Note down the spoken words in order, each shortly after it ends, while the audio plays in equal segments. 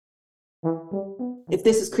If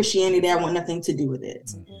this is Christianity, I want nothing to do with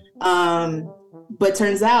it. But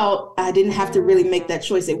turns out I didn't have to really make that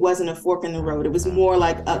choice. It wasn't a fork in the road. It was more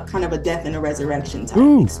like a kind of a death and a resurrection type.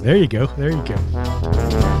 Ooh, there you go. There you go.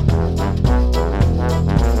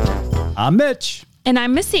 I'm Mitch. And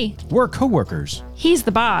I'm Missy. We're coworkers. He's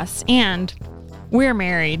the boss, and we're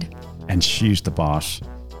married. And she's the boss.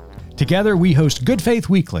 Together, we host Good Faith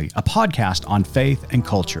Weekly, a podcast on faith and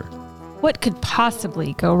culture. What could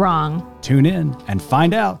possibly go wrong? Tune in and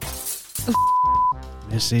find out.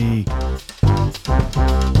 Missy.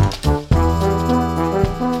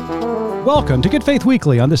 Welcome to Good Faith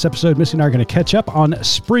Weekly. On this episode, Missy and I are going to catch up on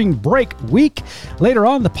spring break week. Later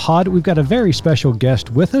on in the pod, we've got a very special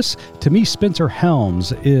guest with us. To me, Spencer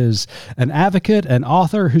Helms is an advocate and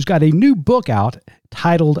author who's got a new book out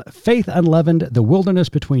titled Faith Unleavened, The Wilderness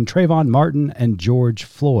Between Trayvon Martin and George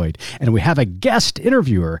Floyd. And we have a guest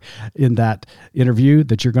interviewer in that interview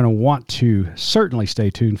that you're going to want to certainly stay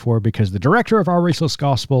tuned for, because the director of Our Raceless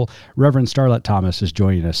Gospel, Reverend Starlett Thomas, is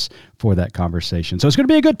joining us for that conversation. So it's going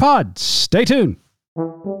to be a good pod. Stay tuned.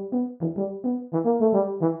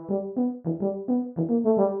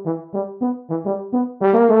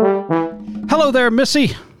 Hello there,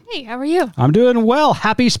 Missy. Hey, how are you? I'm doing well.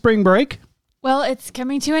 Happy spring break. Well, it's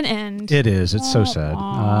coming to an end. It is. It's so sad.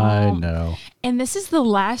 I know. And this is the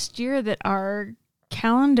last year that our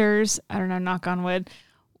calendars, I don't know, knock on wood,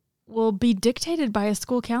 will be dictated by a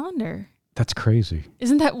school calendar. That's crazy.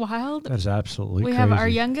 Isn't that wild? That is absolutely crazy. We have our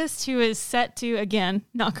youngest who is set to, again,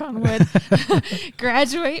 knock on wood,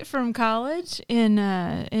 graduate from college in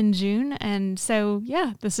June. And so,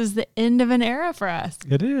 yeah, this is the end of an era for us.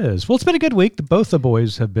 It is. Well, it's been a good week. Both the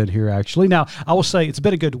boys have been here, actually. Now, I will say it's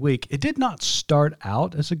been a good week. It did not start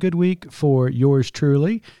out as a good week for yours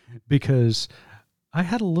truly, because I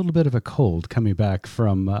had a little bit of a cold coming back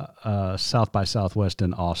from South by Southwest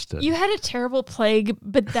in Austin. You had a terrible plague,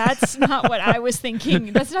 but that's not what I was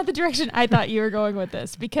thinking. That's not the direction I thought you were going with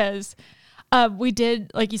this, because we did,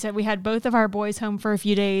 like you said, we had both of our boys home for a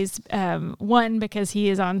few days. One, because he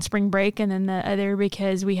is on spring break, and then the other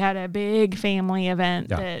because we had a big family event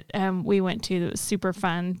that we went to that was super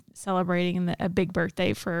fun, celebrating a big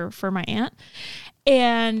birthday for my aunt.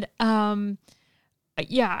 And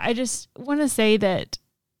yeah, I just want to say that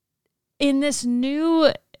in this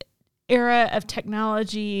new era of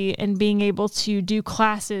technology and being able to do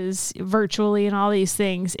classes virtually and all these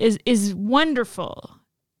things is wonderful,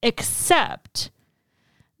 except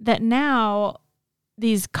that now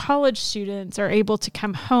these college students are able to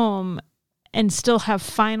come home and still have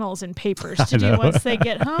finals and papers to do once they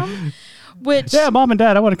get home. Which, yeah, Mom and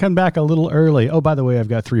Dad, I want to come back a little early. Oh, by the way, I've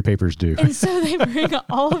got 3 papers due. And so they bring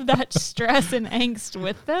all of that stress and angst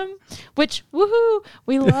with them, which, woohoo,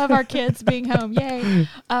 we love our kids being home. Yay.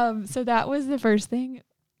 So that was the first thing.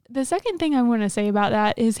 The second thing I want to say about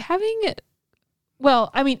that is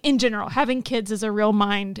in general, having kids is a real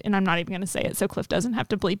mind, and I'm not even going to say it so Cliff doesn't have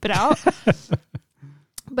to bleep it out.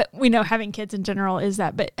 But we know having kids in general is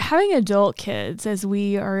that. But having adult kids as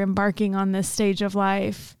we are embarking on this stage of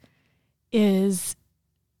life is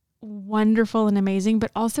wonderful and amazing, but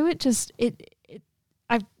also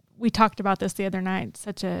we talked about this the other night.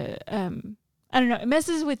 Such a, I don't know, it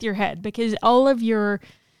messes with your head, because all of your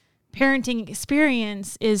parenting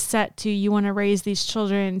experience is set to, you want to raise these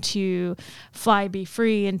children to fly, be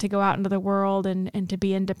free, and to go out into the world and to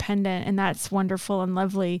be independent. And that's wonderful and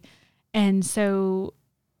lovely. And so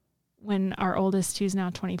when our oldest, who's now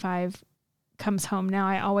 25, comes home now,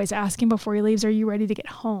 I always ask him before he leaves, are you ready to get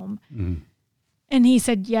home? Mm-hmm. And he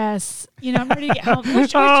said, yes, I'm ready to get home.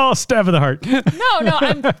 Oh, stab in the heart. No,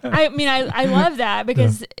 I love that,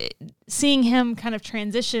 because seeing him kind of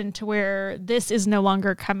transition to where this is no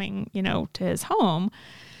longer coming, to his home.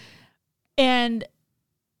 And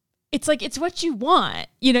it's like, it's what you want.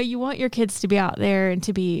 You want your kids to be out there and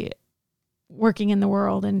to be working in the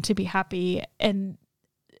world and to be happy, and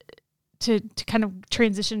to kind of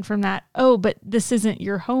transition from that, but this isn't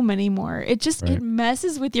your home anymore. It just, It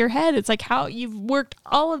messes with your head. It's like how you've worked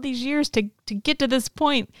all of these years to get to this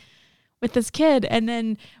point with this kid. And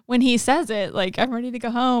then when he says it, like, I'm ready to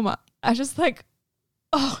go home, I just like,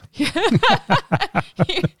 oh, you're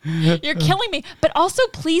killing me. But also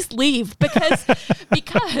please leave, because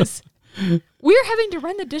we're having to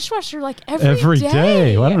run the dishwasher like every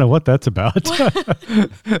day. Well, I don't know what that's about.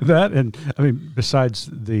 That, and I mean, besides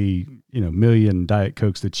the million Diet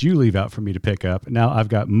Cokes that you leave out for me to pick up. Now I've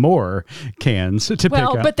got more cans to pick up.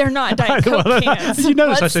 Well, but they're not Diet Coke cans. You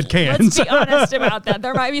notice I said cans. Let's be honest about that.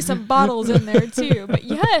 There might be some bottles in there too. But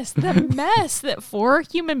yes, the mess that 4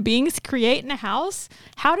 human beings create in a house.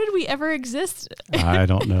 How did we ever exist? I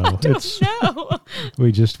don't know. I don't know.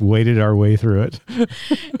 We just waded our way through it.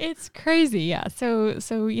 It's crazy. Yeah. So,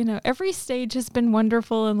 every stage has been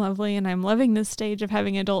wonderful and lovely. And I'm loving this stage of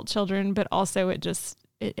having adult children, but also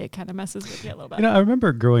it kind of messes with you a little bit. I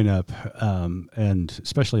remember growing up, and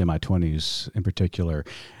especially in my 20s in particular,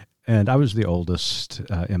 and I was the oldest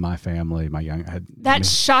in my family.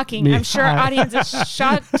 That's shocking. I'm sure our audience is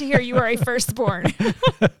shocked to hear you are a firstborn.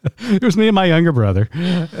 It was me and my younger brother.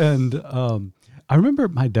 And I remember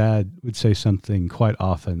my dad would say something quite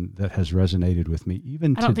often that has resonated with me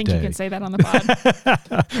even today. I don't think you can say that on the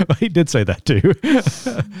pod. Well, he did say that too.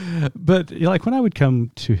 But like when I would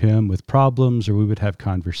come to him with problems or we would have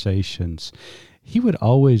conversations, he would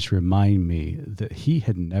always remind me that he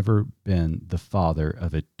had never been the father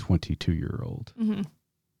of a 22-year-old. Mm-hmm.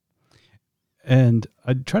 And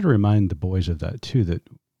I'd try to remind the boys of that too, that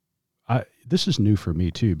this is new for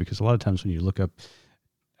me too, because a lot of times when you look up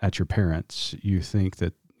at your parents, you think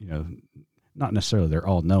that, not necessarily they're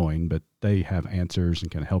all knowing, but they have answers and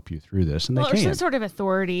can help you through this. And they can. Some sort of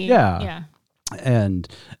authority. Yeah. And,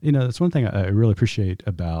 that's one thing I really appreciate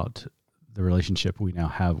about the relationship we now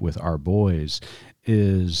have with our boys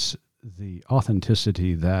is the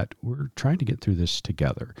authenticity that we're trying to get through this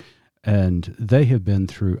together. And they have been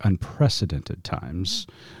through unprecedented times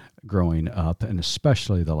growing up, and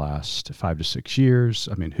especially the last 5 to 6 years.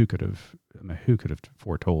 I mean, who could have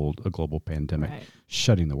foretold a global pandemic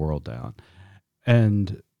shutting the world down?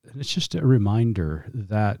 And it's just a reminder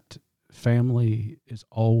that family is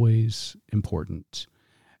always important.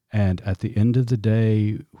 And at the end of the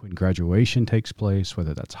day, when graduation takes place,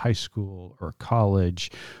 whether that's high school or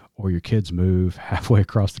college, or your kids move halfway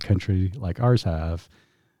across the country like ours have,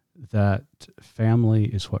 that family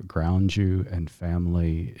is what grounds you, and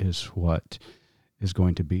family is what is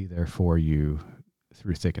going to be there for you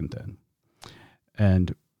through thick and thin.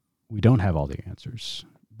 And we don't have all the answers,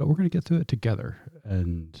 but we're going to get through it together.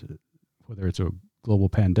 And whether it's a global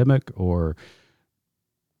pandemic or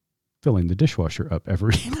filling the dishwasher up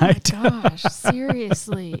every night. Oh my gosh,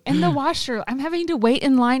 seriously. And the washer, I'm having to wait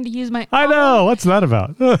in line to use my I know, what's that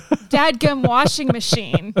about? dadgum washing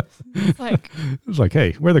machine. It's like,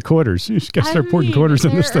 hey, where are the quarters? You just got to start putting quarters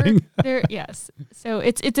in this thing. Yes. So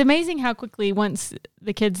it's amazing how quickly once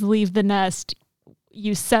the kids leave the nest,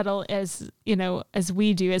 you settle as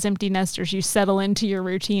we do as empty nesters, you settle into your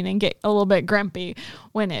routine and get a little bit grumpy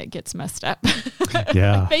when it gets messed up.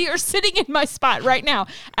 Yeah. They are sitting in my spot right now.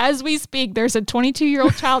 As we speak, there's a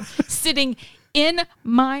 22-year-old child sitting in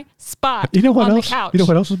my spot on the couch. You know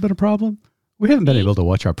what else has been a problem? We haven't been able to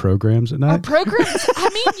watch our programs at night. Our programs? I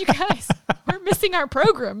mean, you guys, we're missing our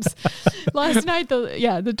programs. Last night, the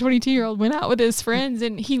 22-year-old went out with his friends,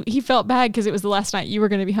 and he felt bad because it was the last night you were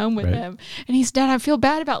going to be home with him. And he said, Dad, I feel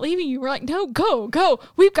bad about leaving you. We're like, no, go.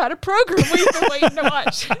 We've got a program we've been waiting to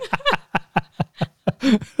watch.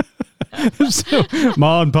 So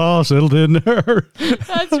Ma and Pa settled in our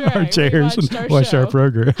chairs and watched our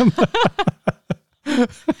program.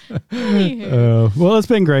 Well, it's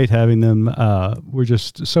been great having them. We're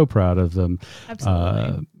just so proud of them.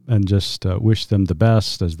 Absolutely. And just wish them the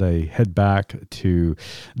best as they head back to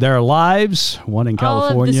their lives, one in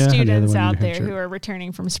California. All of the and the other students one in out New there Hampshire. who are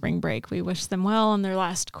returning from spring break, we wish them well on their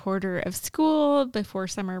last quarter of school before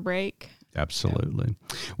summer break. Absolutely.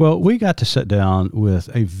 Well, we got to sit down with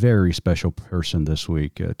a very special person this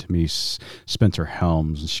week, Tamise Spencer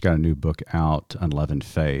Helms. She's got a new book out, Unleavened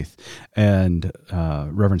Faith. And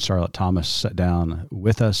Reverend Charlotte Thomas sat down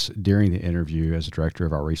with us during the interview as a director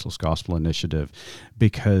of our Raceless Gospel Initiative,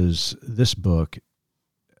 because this book,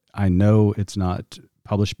 I know it's not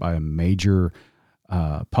published by a major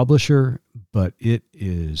publisher, but it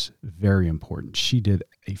is very important. She did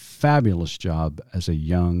a fabulous job as a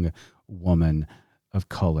young woman of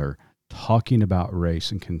color talking about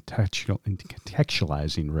race and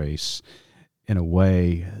contextualizing race in a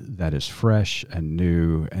way that is fresh and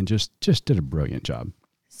new, and just did a brilliant job.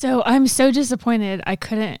 So I'm so disappointed I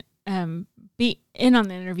couldn't be in on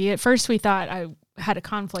the interview. At first we thought I had a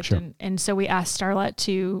conflict, Sure. and so we asked Starlet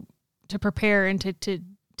to prepare and to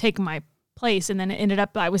take my place, and then it ended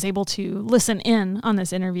up I was able to listen in on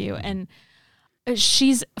this interview, and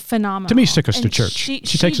She's phenomenal. Tamise took us to church. She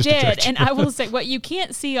takes us to church. And I will say, what you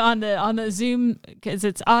can't see on the Zoom, because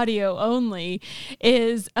it's audio only,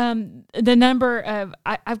 is the number of.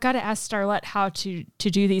 I've got to ask Starlette how to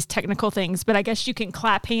do these technical things, but I guess you can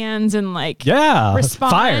clap hands and respond.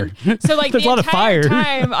 Fire. So like There's the a lot of entire fire.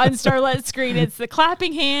 time on Starlette's screen, it's the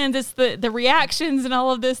clapping hands, it's the reactions and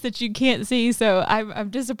all of this that you can't see. So I'm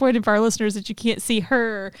disappointed for our listeners that you can't see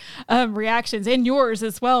her reactions and yours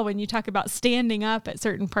as well when you talk about standing up at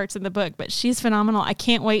certain parts of the book. But she's phenomenal. I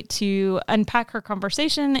can't wait to unpack her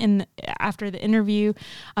conversation after the interview.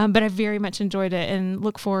 But I very much enjoyed it and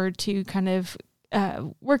look forward to kind of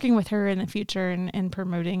working with her in the future and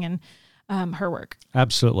promoting and her work.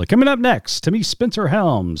 Absolutely. Coming up next, Tamise Spencer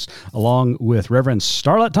Helms, along with Reverend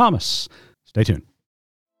Starlette Thomas. Stay tuned.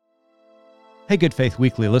 Hey, Good Faith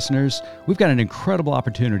Weekly listeners, we've got an incredible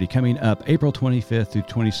opportunity coming up April 25th through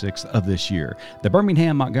 26th of this year. The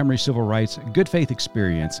Birmingham Montgomery Civil Rights Good Faith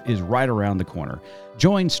Experience is right around the corner.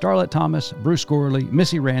 Join Starlette Thomas, Bruce Gorley,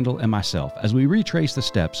 Missy Randall, and myself as we retrace the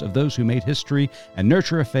steps of those who made history and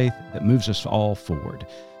nurture a faith that moves us all forward.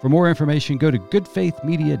 For more information, go to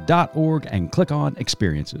goodfaithmedia.org and click on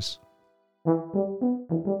Experiences.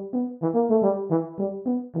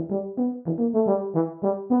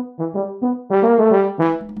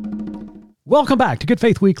 Welcome back to Good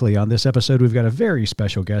Faith Weekly. On this episode, we've got a very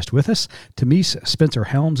special guest with us. Tamise Spencer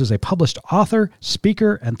Helms is a published author,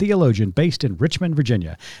 speaker, and theologian based in Richmond,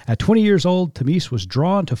 Virginia. At 20 years old, Tamise was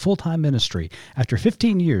drawn to full-time ministry. After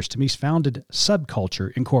 15 years, Tamise founded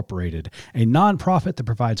Subculture Incorporated, a nonprofit that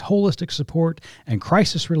provides holistic support and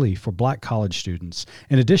crisis relief for Black college students.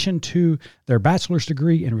 In addition to their bachelor's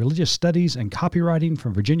degree in religious studies and copywriting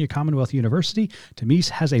from Virginia Commonwealth University, Tamise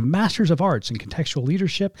has a Master's of Arts in Contextual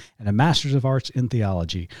Leadership and a Master's of Arts in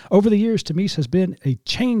Theology. Over the years, Tamise has been a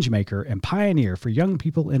change maker and pioneer for young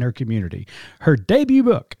people in her community. Her debut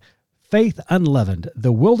book, Faith Unleavened,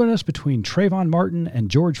 The Wilderness Between Trayvon Martin and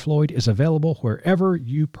George Floyd, is available wherever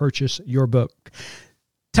you purchase your book.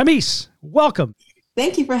 Tamise, welcome.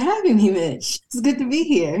 Thank you for having me, Mitch. It's good to be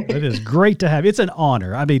here. It is great to have you. It's an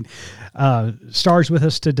honor. I mean, Star's with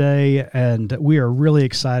us today, and we are really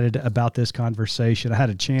excited about this conversation. I had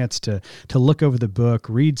a chance to look over the book,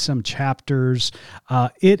 read some chapters.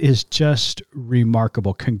 It is just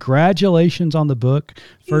remarkable. Congratulations on the book,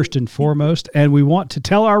 first and foremost. And we want to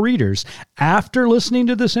tell our readers, after listening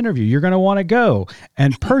to this interview, you're going to want to go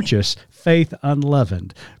and purchase Faith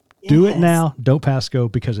Unleavened. Yes. Do it now. Don't pass go,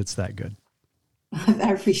 because it's that good.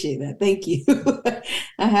 I appreciate that. Thank you.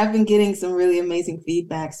 I have been getting some really amazing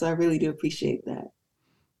feedback, so I really do appreciate that.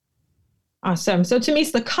 Awesome. So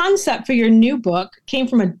Tamise, the concept for your new book came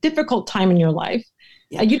from a difficult time in your life.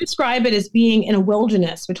 Yeah. You describe it as being in a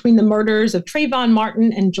wilderness between the murders of Trayvon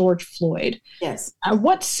Martin and George Floyd. Yes.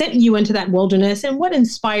 What sent you into that wilderness, and what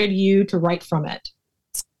inspired you to write from it?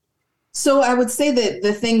 So I would say that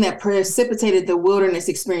the thing that precipitated the wilderness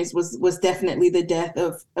experience was definitely the death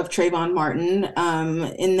of Trayvon Martin.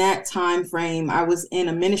 In that time frame, I was in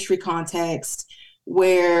a ministry context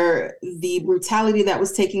where the brutality that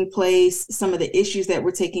was taking place, some of the issues that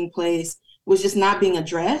were taking place, was just not being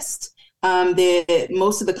addressed.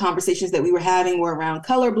 Most of the conversations that we were having were around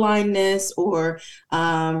color blindness or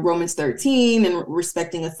Romans 13 and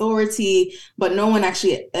respecting authority, but no one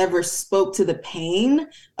actually ever spoke to the pain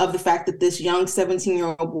of the fact that this young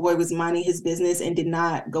 17-year-old boy was minding his business and did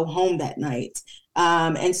not go home that night.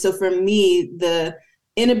 And so for me, the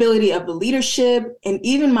inability of the leadership and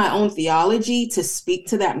even my own theology to speak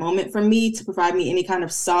to that moment for me, to provide me any kind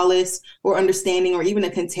of solace or understanding or even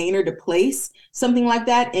a container to place something like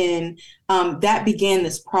that in, that began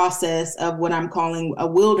this process of what I'm calling a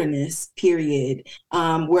wilderness period,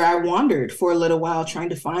 where I wandered for a little while trying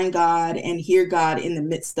to find God and hear God in the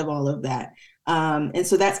midst of all of that. And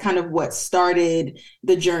so that's kind of what started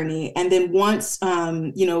the journey. And then once,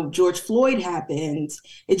 George Floyd happened,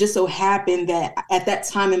 it just so happened that at that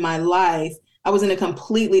time in my life, I was in a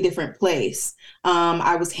completely different place.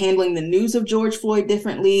 I was handling the news of George Floyd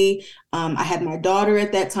differently. I had my daughter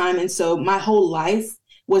at that time. And so my whole life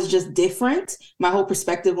was just different. My whole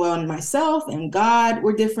perspective on myself and God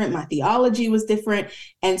were different. My theology was different.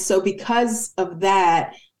 And so because of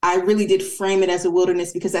that, I really did frame it as a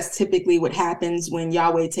wilderness, because that's typically what happens when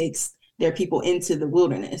Yahweh takes their people into the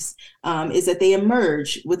wilderness, is that they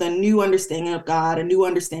emerge with a new understanding of God, a new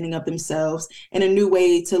understanding of themselves, and a new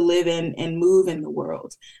way to live in and move in the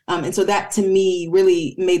world. And so that to me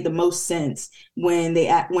really made the most sense when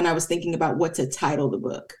I was thinking about what to title the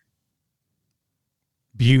book.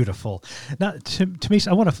 Beautiful. Now, to me,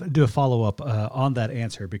 I want to do a follow-up on that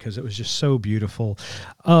answer because it was just so beautiful.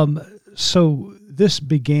 So this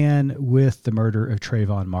began with the murder of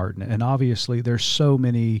Trayvon Martin, and obviously there's so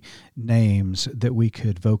many names that we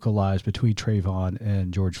could vocalize between Trayvon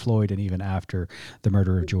and George Floyd, and even after the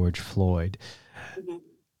murder of George Floyd. Mm-hmm.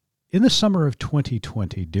 In the summer of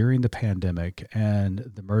 2020, during the pandemic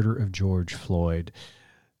and the murder of George Floyd,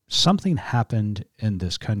 something happened in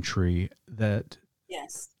this country that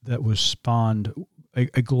was spawned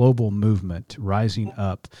a global movement rising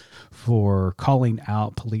up for calling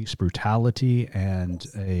out police brutality and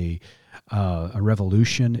a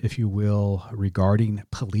revolution, if you will, regarding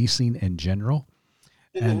policing in general,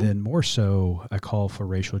 and then more so a call for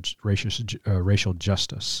racial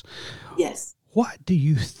justice. Yes. What do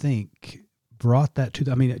you think brought that to?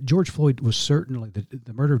 I mean, George Floyd was certainly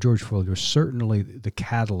the murder of George Floyd was certainly the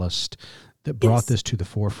catalyst that brought this to the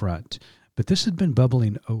forefront. But this had been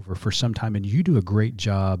bubbling over for some time, and you do a great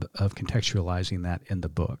job of contextualizing that in the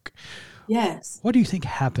book. Yes. What do you think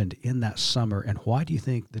happened in that summer, and why do you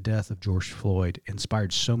think the death of George Floyd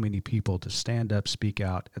inspired so many people to stand up, speak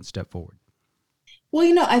out, and step forward?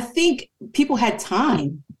 Well, I think people had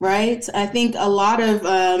time, right? I think a lot of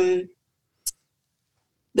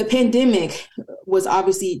the pandemic was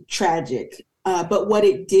obviously tragic, but what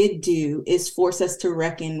it did do is force us to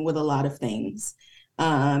reckon with a lot of things.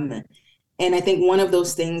 And I think one of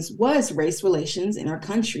those things was race relations in our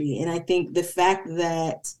country. And I think the fact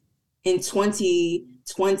that in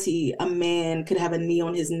 2020, a man could have a knee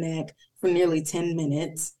on his neck for nearly 10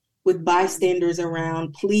 minutes with bystanders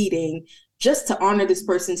around pleading just to honor this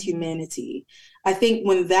person's humanity. I think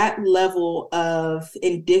when that level of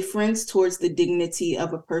indifference towards the dignity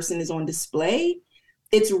of a person is on display,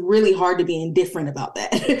 it's really hard to be indifferent about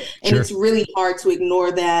that. And It's really hard to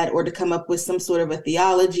ignore that or to come up with some sort of a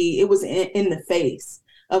theology. It was in the face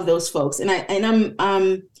of those folks. And I'm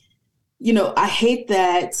I hate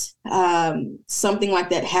that something like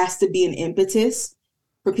that has to be an impetus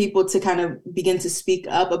for people to kind of begin to speak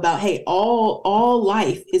up about, hey, all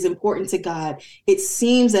life is important to God. It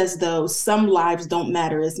seems as though some lives don't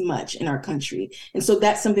matter as much in our country. And so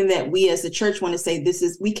that's something that we as the church want to say,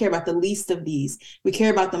 we care about the least of these. We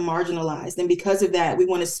care about the marginalized. And because of that, we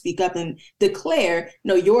want to speak up and declare,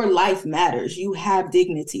 no, your life matters. You have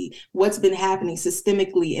dignity. What's been happening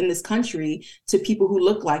systemically in this country to people who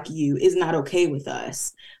look like you is not okay with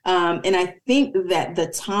us. And I think that the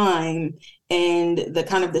time and the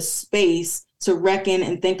kind of the space to reckon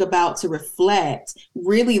and think about, to reflect,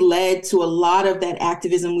 really led to a lot of that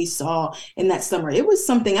activism we saw in that summer. It was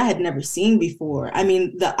something I had never seen before. I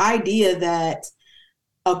mean, the idea that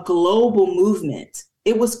a global movement,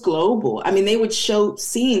 it was global. I mean, they would show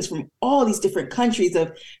scenes from all these different countries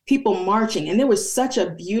of people marching, and there was such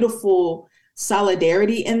a beautiful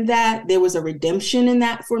solidarity in that. There was a redemption in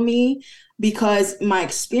that for me, because my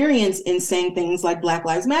experience in saying things like Black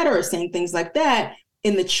Lives Matter or saying things like that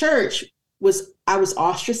in the church was I was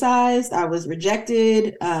ostracized, I was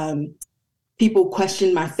rejected. People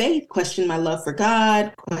questioned my faith, questioned my love for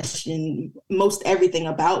God, questioned most everything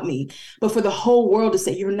about me. But for the whole world to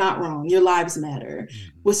say, you're not wrong, your lives matter,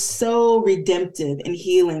 was so redemptive and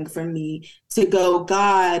healing for me to go,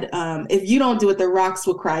 God, if you don't do it, the rocks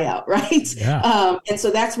will cry out, right? Yeah. And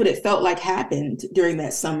so that's what it felt like happened during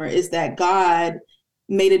that summer, is that God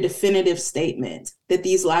made a definitive statement that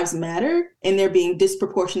these lives matter and they're being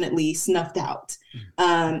disproportionately snuffed out.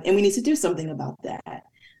 And we need to do something about that.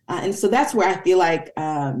 And so that's where I feel like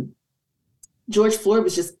George Floyd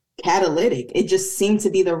was just catalytic. It just seemed to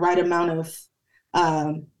be the right amount of,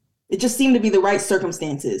 it just seemed to be the right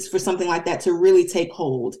circumstances for something like that to really take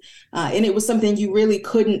hold. And it was something you really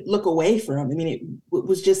couldn't look away from. I mean, it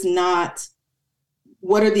was just not,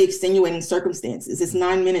 what are the extenuating circumstances? It's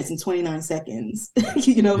 9 minutes and 29 seconds,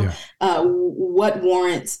 what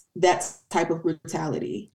warrants that type of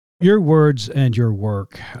brutality? Your words and your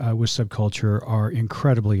work with Subculture are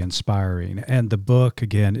incredibly inspiring. And the book,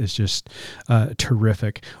 again, is just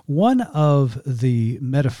terrific. One of the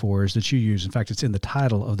metaphors that you use, in fact, it's in the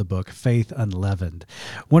title of the book, Faith Unleavened.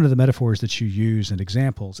 One of the metaphors that you use and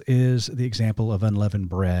examples is the example of unleavened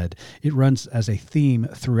bread. It runs as a theme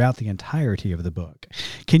throughout the entirety of the book.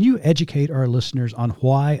 Can you educate our listeners on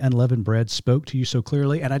why unleavened bread spoke to you so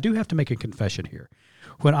clearly? And I do have to make a confession here.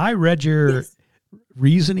 When I read your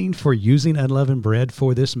reasoning for using unleavened bread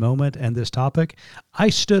for this moment and this topic, I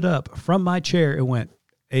stood up from my chair and went,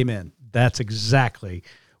 amen. That's exactly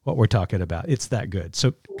what we're talking about. It's that good.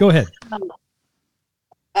 So go ahead.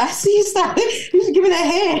 I see you started. You should give me that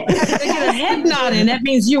head. Get a head nod, and that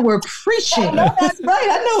means you were preaching. I know, that's right.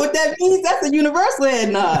 I know what that means. That's a universal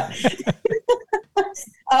head nod.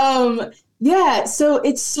 Yeah, so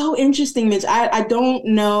it's so interesting, Mitch. I don't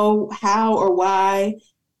know how or why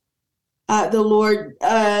the Lord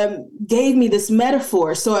gave me this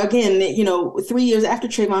metaphor. So again, 3 years after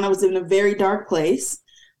Trayvon, I was in a very dark place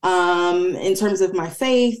in terms of my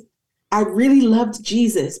faith. I really loved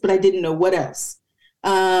Jesus, but I didn't know what else.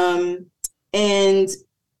 And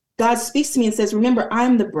God speaks to me and says, remember,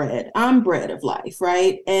 I'm the bread. I'm bread of life,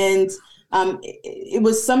 right? And it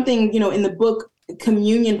was something, in the book,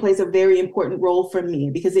 communion plays a very important role for me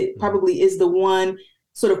because it probably is the one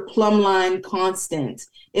sort of plumb line constant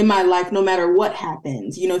in my life, no matter what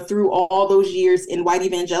happens, through all those years in white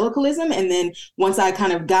evangelicalism. And then once I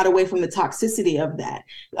kind of got away from the toxicity of that,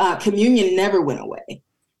 communion never went away.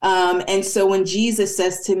 And so when Jesus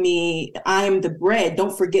says to me, I am the bread,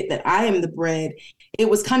 don't forget that I am the bread, it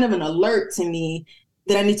was kind of an alert to me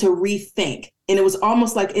that I need to rethink. And it was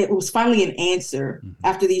almost like it was finally an answer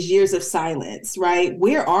after these years of silence, right?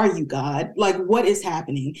 Where are you, God? Like, what is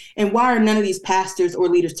happening? And why are none of these pastors or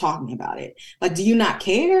leaders talking about it? Like, do you not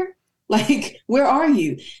care? Like, where are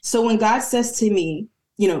you? So when God says to me,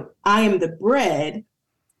 I am the bread,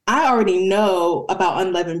 I already know about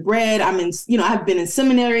unleavened bread. I've been in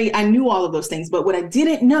seminary. I knew all of those things. But what I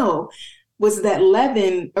didn't know was that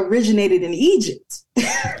leaven originated in Egypt.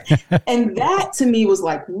 And that to me was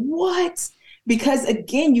like, what? Because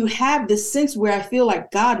again, you have this sense where I feel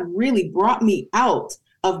like God really brought me out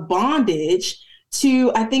of bondage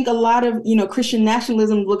to, I think a lot of, Christian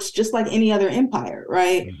nationalism looks just like any other empire,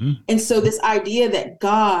 right? Mm-hmm. And so this idea that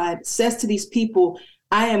God says to these people,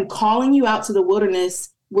 I am calling you out to the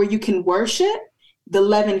wilderness where you can worship, the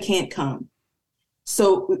leaven can't come.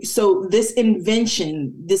 So this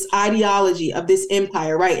invention, this ideology of this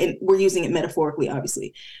empire, right? And we're using it metaphorically,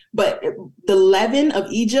 obviously, but the leaven of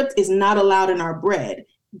Egypt is not allowed in our bread.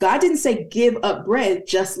 God didn't say give up bread,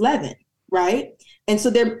 just leaven, right? And so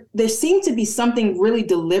there seemed to be something really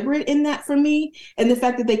deliberate in that for me. And the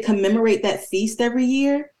fact that they commemorate that feast every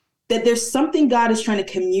year, that there's something God is trying to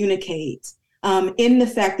communicate in the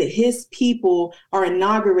fact that his people are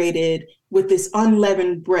inaugurated with this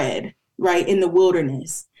unleavened bread, right, in the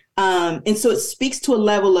wilderness. And so it speaks to a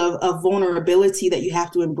level of vulnerability that you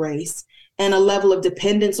have to embrace and a level of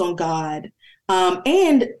dependence on God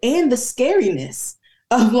and the scariness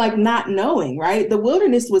of like not knowing, right? The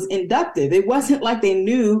wilderness was inductive. It wasn't like they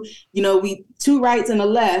knew, we two rights and a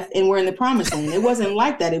left and we're in the promised land. It wasn't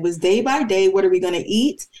like that. It was day by day. What are we going to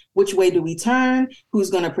eat? Which way do we turn? Who's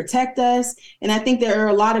going to protect us? And I think there are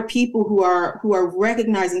a lot of people who are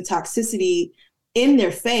recognizing toxicity in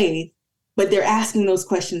their faith, but they're asking those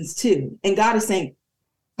questions too. And God is saying,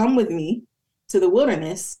 come with me to the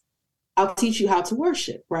wilderness. I'll teach you how to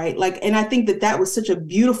worship, right? Like, and I think that was such a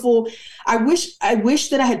beautiful, I wish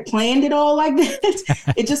that I had planned it all like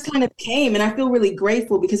that. It just kind of came, and I feel really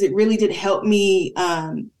grateful because it really did help me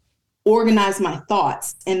organize my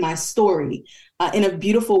thoughts and my story in a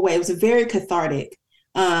beautiful way. It was very cathartic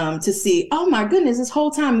to see, oh my goodness, this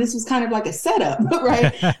whole time, this was kind of like a setup,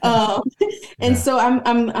 right? And so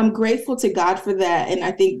I'm grateful to God for that. And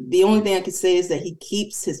I think the only thing I could say is that he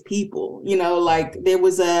keeps his people, like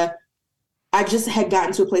I just had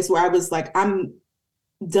gotten to a place where I was like, I'm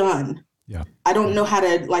done. Yeah. I don't know how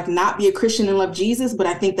to like not be a Christian and love Jesus, but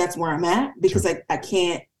I think that's where I'm at because I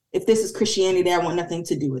can't, if this is Christianity, I want nothing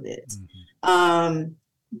to do with it. Mm-hmm.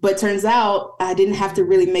 But turns out I didn't have to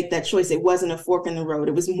really make that choice. It wasn't a fork in the road.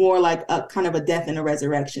 It was more like a kind of a death and a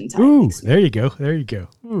resurrection type. Ooh, there you go. There you go.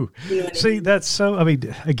 Ooh. See, that's so,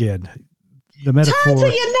 again, the metaphor. Turn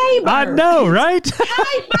to your neighbor. I know, right?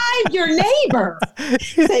 High five your neighbor.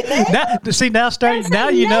 Say neighbor. Now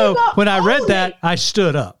you know, when I read that, I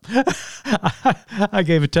stood up. I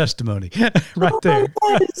gave a testimony right there.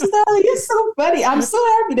 You're so funny. I'm so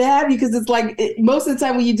happy to have you because it's like most of the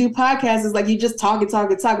time when you do podcasts, it's like you just talk,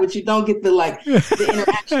 but you don't get the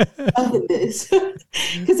interaction of this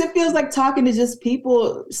because it feels like talking to just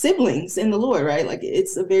people, siblings in the Lord, right? Like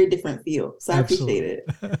it's a very different feel. So I appreciate it.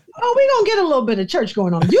 Oh, we're going to get a little bit of church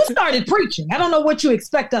going on. You started preaching. I don't know what you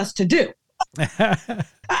expect us to do. I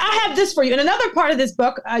have this for you. In another part of this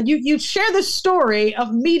book, you share the story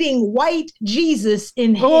of meeting white Jesus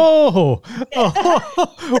in hell.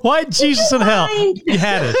 White Jesus in hell. You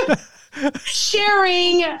had it.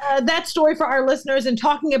 Sharing that story for our listeners and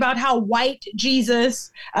talking about how white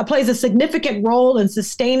Jesus plays a significant role in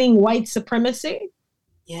sustaining white supremacy.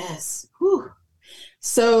 Yes. Whew.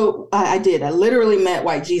 So I did. I literally met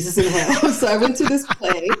white Jesus in hell. So I went to this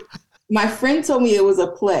play. My friend told me it was a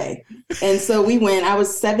play. And so we went. I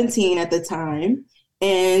was 17 at the time.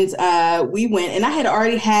 And we went, and I had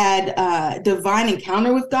already had a divine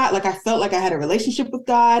encounter with God. Like I felt like I had a relationship with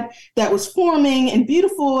God that was forming and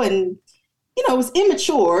beautiful, and it was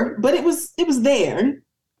immature, but it was there.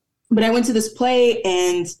 But I went to this play,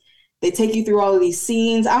 and they take you through all of these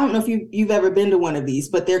scenes. I don't know if you've ever been to one of these,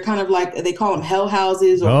 but they're kind of like, they call them hell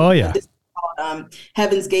houses. Oh yeah.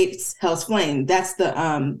 Heaven's Gates, Hell's Flame. That's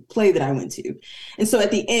the play that I went to. And so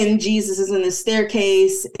at the end, Jesus is in the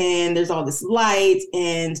staircase, and there's all this light,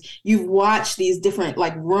 and you've watched these different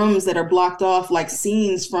like rooms that are blocked off, like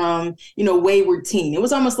scenes from, Wayward Teen. It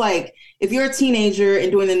was almost like if you're a teenager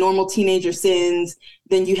and doing the normal teenager sins,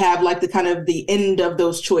 then you have like the kind of the end of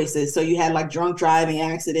those choices. So you had like drunk driving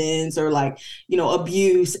accidents or like,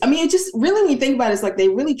 abuse. I mean, it just really, when you think about it, it's like they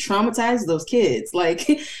really traumatized those kids. Like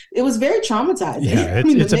it was very traumatizing. Yeah,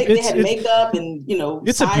 they had makeup and,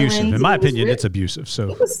 it's sirens, abusive. In my opinion, it's abusive.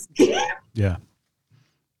 So yeah.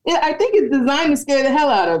 Yeah, I think it's designed to scare the hell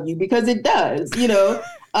out of you, because it does,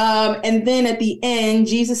 and then at the end,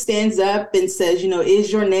 Jesus stands up and says,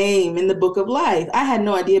 is your name in the book of life? I had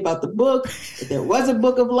no idea about the book, that there was a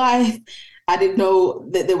book of life. I didn't know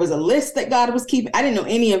that there was a list that God was keeping. I didn't know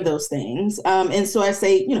any of those things. And so I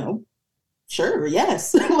say, sure,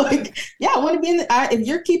 yes. Like, yeah, I want to be if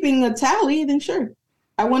you're keeping a tally, then sure.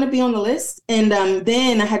 I want to be on the list. And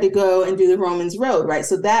then I had to go and do the Romans Road, right?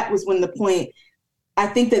 So that was when the point, I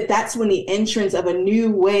think that's when the entrance of a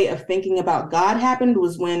new way of thinking about God happened,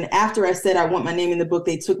 was when, after I said, I want my name in the book,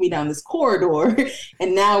 they took me down this corridor,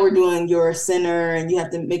 and now we're doing you're a sinner and you have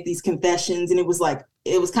to make these confessions. And it was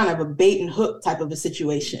kind of a bait and hook type of a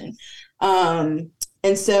situation. And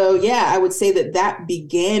so, yeah, I would say that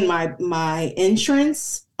began my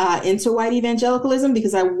entrance into white evangelicalism,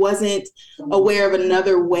 because I wasn't aware of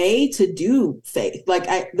another way to do faith.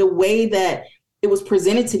 Like the way that it was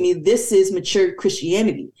presented to me, this is mature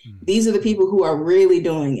Christianity. These are the people who are really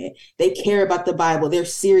doing it. They care about the Bible. They're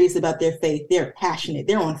serious about their faith. They're passionate.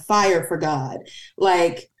 They're on fire for God.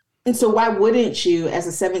 And so why wouldn't you, as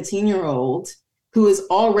a 17-year-old who is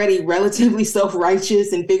already relatively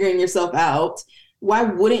self-righteous and figuring yourself out, why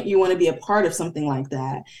wouldn't you want to be a part of something like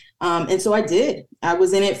that? And so I did. I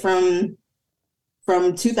was in it from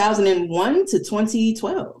 2001 to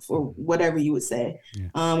 2012, or whatever you would say,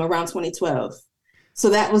 around 2012. So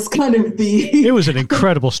that was kind of it was an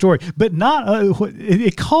incredible story, but not,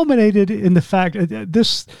 it culminated in the fact that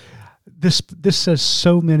this has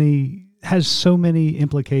so many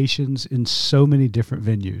implications in so many different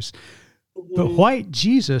venues. Mm-hmm. But white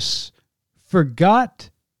Jesus forgot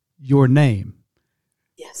your name.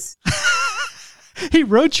 Yes. He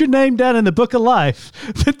wrote your name down in the book of life,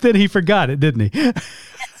 but then he forgot it, didn't he?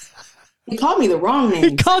 He called me the wrong name.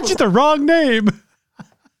 He called you the wrong name.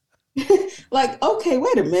 Like, okay,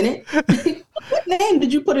 wait a minute. What name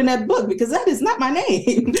did you put in that book? Because that is not my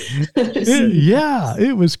name.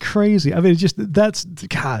 It was crazy. I mean, that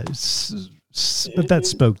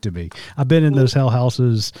spoke to me. I've been in those hell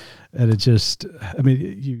houses, and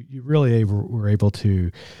you really were able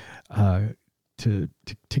to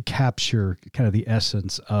capture kind of the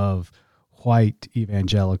essence of white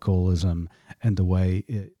evangelicalism and the way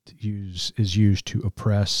it is used to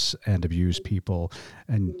oppress and abuse people.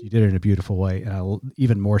 And you did it in a beautiful way. And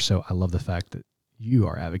even more so, I love the fact that you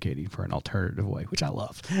are advocating for an alternative way, which I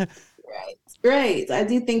love. Right. I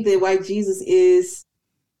do think that white Jesus is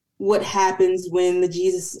what happens when the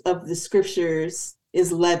Jesus of the scriptures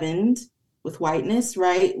is leavened with whiteness,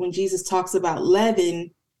 right? When Jesus talks about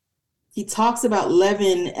leaven, he talks about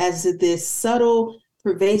leaven as this subtle,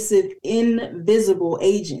 pervasive, invisible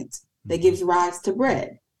agent that gives rise to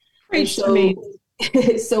bread.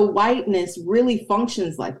 So whiteness really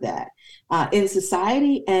functions like that in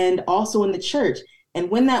society and also in the church. And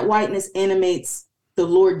when that whiteness animates the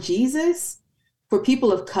Lord Jesus, for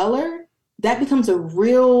people of color, that becomes a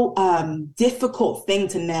real difficult thing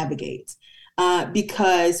to navigate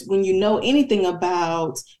because when you know anything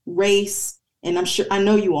about race, and I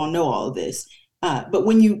know you all know all of this, but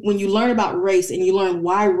when you learn about race and you learn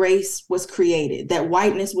why race was created, that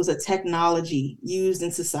whiteness was a technology used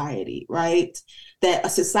in society, right? That a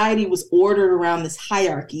society was ordered around this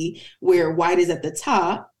hierarchy where white is at the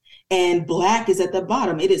top and black is at the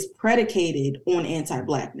bottom. It is predicated on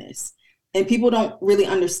anti-blackness. And people don't really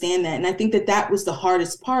understand that. And I think that was the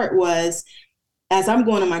hardest part, was as I'm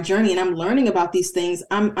going on my journey and I'm learning about these things,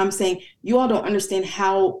 I'm saying, you all don't understand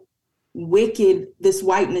how wicked this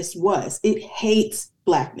whiteness was. It hates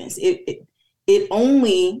blackness.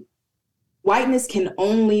 Whiteness can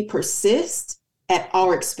only persist at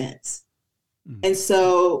our expense. Mm-hmm. And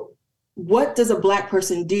so what does a Black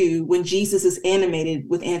person do when Jesus is animated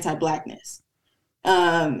with anti-Blackness?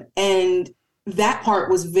 And that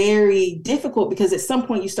part was very difficult, because at some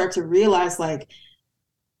point you start to realize, like,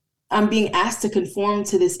 I'm being asked to conform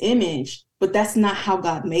to this image, but that's not how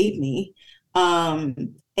God made me.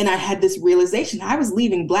 And I had this realization, I was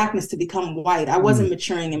leaving Blackness to become white. I wasn't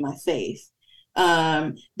maturing in my faith.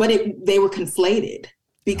 But they were conflated,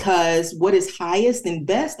 because what is highest and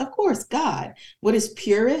best, of course, God. What is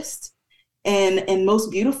purest and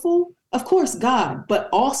most beautiful, of course, God, but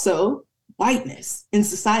also whiteness in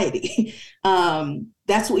society.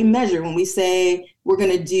 That's what we measure when we say we're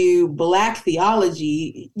going to do Black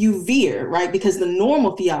theology. You veer, right? Because the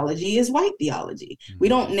normal theology is white theology. We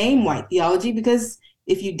don't name white theology, because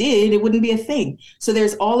if you did, it wouldn't be a thing. So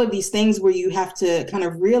there's all of these things where you have to kind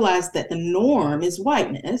of realize that the norm is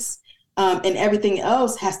whiteness, and everything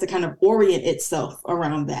else has to kind of orient itself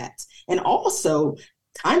around that. And also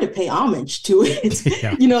kind of pay homage to it.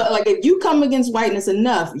 Yeah. You know, like, if you come against whiteness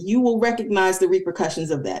enough, you will recognize the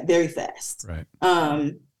repercussions of that very fast. Right.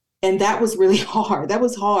 And that was really hard. That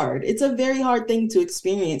was hard. It's a very hard thing to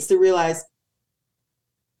experience, to realize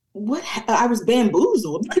I was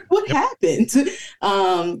bamboozled. What happened?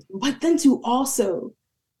 But then to also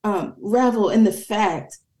revel in the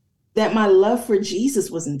fact that my love for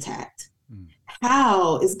Jesus was intact.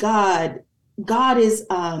 How is God is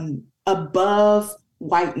above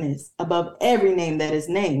whiteness, above every name that is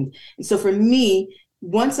named. And so for me,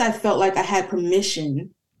 once I felt like I had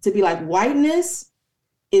permission to be like, whiteness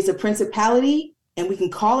is a principality, and we can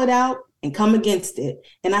call it out and come against it,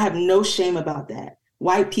 and I have no shame about that.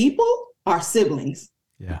 White people are siblings.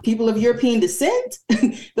 Yeah. People of European descent,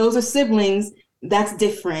 those are siblings. That's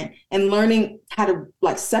different. And learning how to,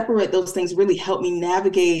 like, separate those things really helped me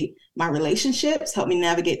navigate my relationships, helped me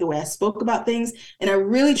navigate the way I spoke about things. And I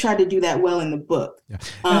really tried to do that well in the book. Yeah.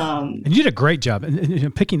 And you did a great job.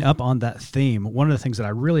 And picking up on that theme, one of the things that I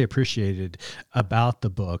really appreciated about the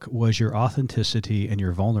book was your authenticity and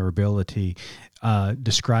your vulnerability,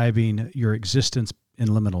 describing your existence in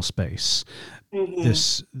liminal space. Mm-hmm.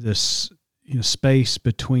 This space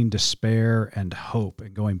between despair and hope,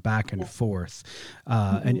 and going back and forth.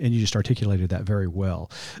 And you just articulated that very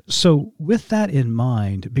well. So with that in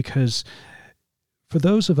mind, because for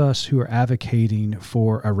those of us who are advocating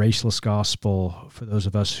for a racialist gospel, for those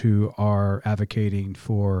of us who are advocating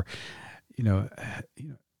for,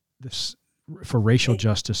 this, for racial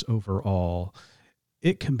justice overall,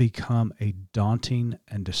 it can become a daunting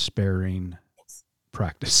and despairing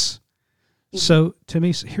practice. So,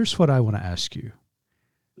 Tamise, here's what I want to ask you.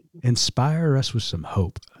 Inspire us with some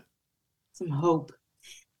hope. Some hope.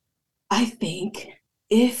 I think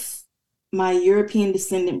if my European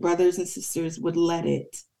descendant brothers and sisters would let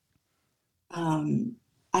it,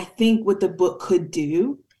 I think what the book could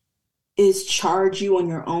do is charge you on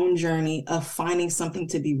your own journey of finding something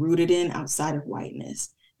to be rooted in outside of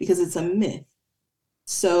whiteness, because it's a myth.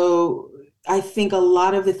 So I think a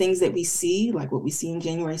lot of the things that we see, like what we see in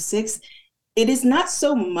January 6th, it is not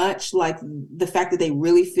so much like the fact that they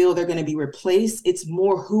really feel they're going to be replaced. It's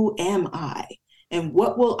more, who am I and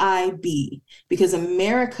what will I be? Because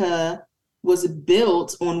America was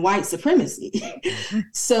built on white supremacy.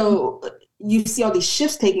 So you see all these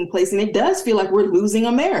shifts taking place, and it does feel like we're losing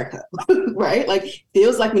America, right? Like,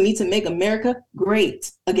 feels like we need to make America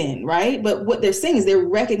great again, right? But what they're saying is they're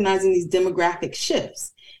recognizing these demographic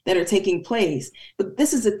shifts that are taking place. But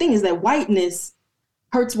this is the thing, is that whiteness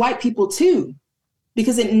hurts white people too,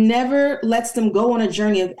 because it never lets them go on a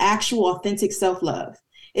journey of actual authentic self-love.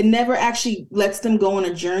 It never actually lets them go on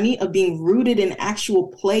a journey of being rooted in actual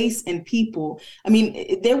place and people. I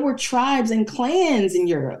mean, there were tribes and clans in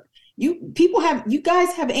Europe. You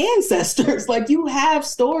guys have ancestors, like, you have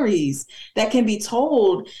stories that can be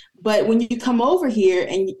told. But when you come over here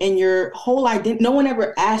and your whole identity, no one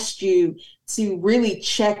ever asked you to really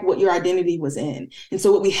check what your identity was in. And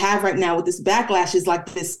so what we have right now with this backlash is like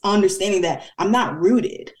this understanding that I'm not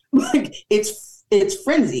rooted. Like, it's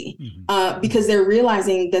frenzy, because they're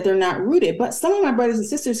realizing that they're not rooted. But some of my brothers and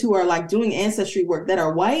sisters who are like doing ancestry work that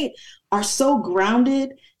are white are so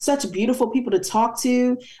grounded, such beautiful people to talk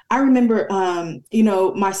to. I remember,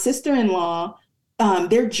 my sister-in-law,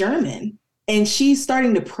 they're German, and she's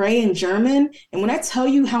starting to pray in German. And when I tell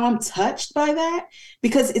you how I'm touched by that,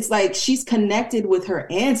 because it's like she's connected with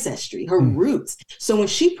her ancestry, her roots. So when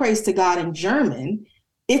she prays to God in German,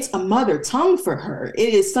 it's a mother tongue for her.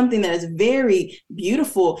 It is something that is very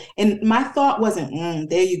beautiful. And my thought wasn't,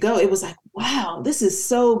 there you go. It was like, wow, this is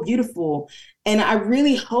so beautiful. And I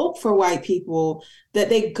really hope for white people that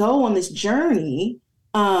they go on this journey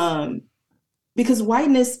because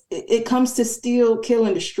whiteness, it comes to steal, kill,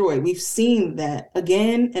 and destroy. We've seen that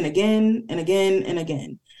again and again and again and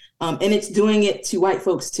again. And it's doing it to white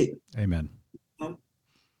folks too. Amen.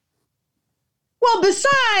 Well,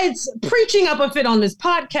 besides preaching up a fit on this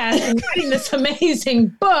podcast and writing this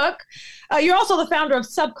amazing book, you're also the founder of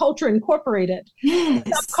Subculture Incorporated.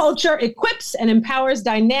 Yes. Subculture equips and empowers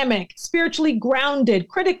dynamic, spiritually grounded,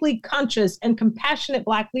 critically conscious, and compassionate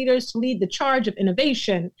Black leaders to lead the charge of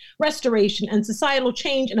innovation, restoration, and societal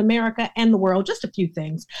change in America and the world. Just a few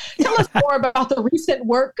things. Tell us more about the recent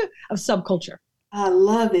work of Subculture. I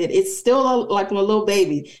love it. It's still like my little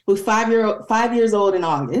baby, who's 5 years old in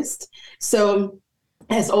August. So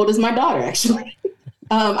as old as my daughter, actually.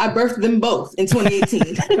 I birthed them both in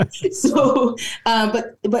 2018. So,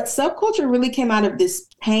 but Subculture really came out of this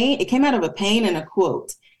pain. It came out of a pain and a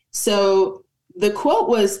quote. So the quote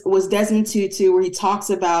was Desmond Tutu, where he talks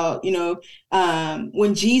about,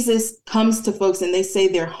 when Jesus comes to folks and they say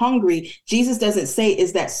they're hungry, Jesus doesn't say,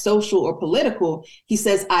 is that social or political? He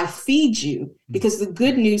says, I feed you, because the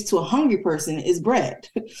good news to a hungry person is bread,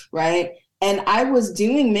 right? And I was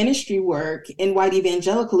doing ministry work in white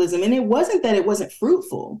evangelicalism, and it wasn't that it wasn't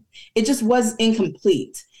fruitful. It just was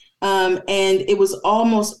incomplete. And it was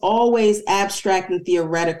almost always abstract and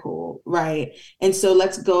theoretical, right? And so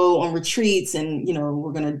let's go on retreats and,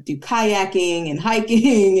 we're going to do kayaking and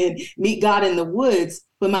hiking and meet God in the woods.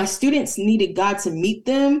 But my students needed God to meet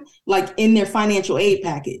them like in their financial aid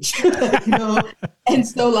package, And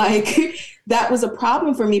so that was a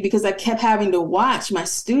problem for me, because I kept having to watch my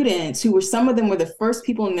students, who were, some of them were the first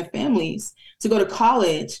people in their families to go to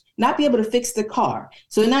college, not be able to fix the car.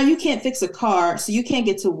 So now you can't fix a car, so you can't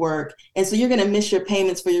get to work. And so you're going to miss your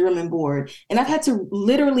payments for your room and board. And I've had to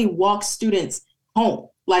literally walk students home,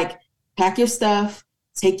 like pack your stuff,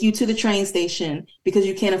 take you to the train station, because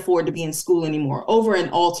you can't afford to be in school anymore, over an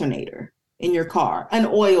alternator in your car, an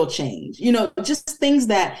oil change, just things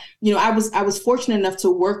that, I was fortunate enough to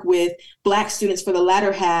work with Black students for the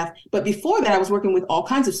latter half. But before that, I was working with all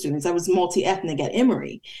kinds of students. I was multi-ethnic at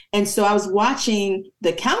Emory. And so I was watching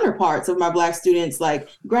the counterparts of my Black students, like,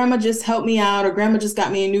 grandma just helped me out, or grandma just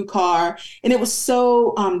got me a new car. And it was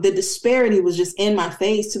so, the disparity was just in my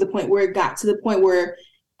face, to the point where it got to the point where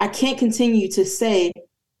I can't continue to say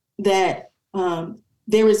that,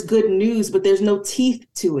 there is good news, but there's no teeth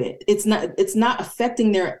to it. It's not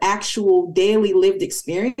affecting their actual daily lived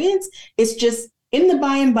experience. It's just in the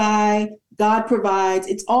by and by, God provides.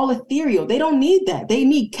 It's all ethereal. They don't need that. They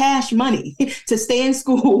need cash money to stay in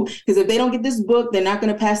school, because if they don't get this book, they're not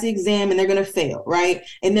going to pass the exam and they're going to fail, right?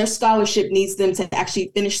 And their scholarship needs them to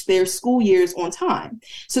actually finish their school years on time.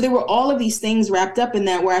 So there were all of these things wrapped up in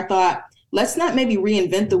that, where I thought, let's not maybe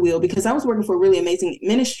reinvent the wheel, because I was working for a really amazing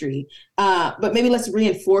ministry, but maybe let's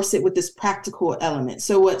reinforce it with this practical element.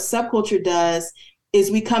 So what Subculture does is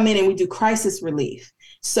we come in and we do crisis relief.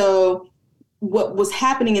 So what was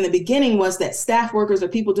happening in the beginning was that staff workers or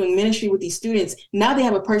people doing ministry with these students, now they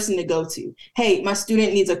have a person to go to. Hey, my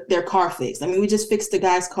student needs their car fixed. I mean, we just fixed the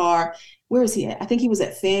guy's car. Where is he at? I think he was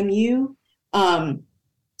at FAMU.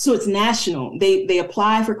 So it's national. They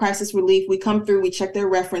apply for crisis relief. We come through, we check their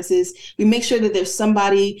references. We make sure that there's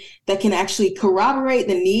somebody that can actually corroborate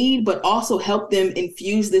the need, but also help them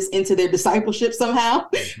infuse this into their discipleship somehow,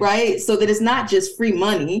 right? So that it's not just free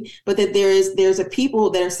money, but that there's a people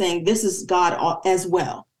that are saying, this is God as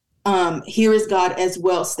well. Here is God as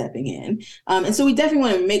well stepping in. And so we definitely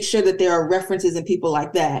want to make sure that there are references and people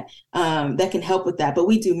like that that can help with that. But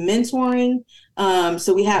we do mentoring.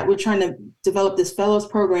 So we're trying to develop this fellows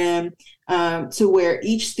program to where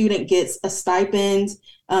each student gets a stipend.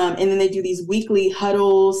 And then they do these weekly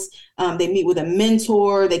huddles. They meet with a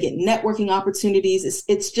mentor. They get networking opportunities.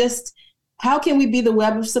 It's just, how can we be the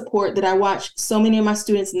web of support that I watch so many of my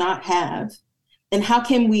students not have? And how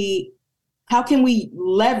can we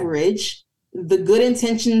leverage the good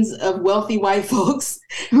intentions of wealthy white folks,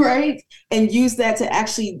 right? And use that to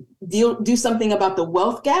actually do something about the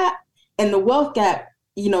wealth gap. And the wealth gap,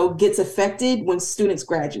 gets affected when students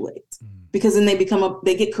graduate, because then they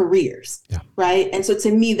get careers, right? And so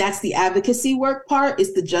to me, that's the advocacy work part,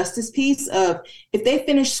 is the justice piece of, if they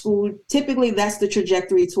finish school, typically that's the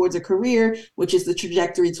trajectory towards a career, which is the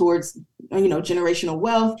trajectory towards, generational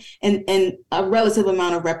wealth and a relative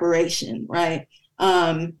amount of reparation, right?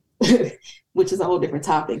 Which is a whole different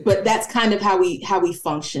topic, but that's kind of how we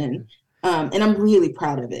function. And I'm really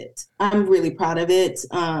proud of it.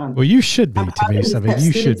 Well, you should be, Tamisa. I mean,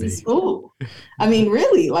 you should be. School. I mean,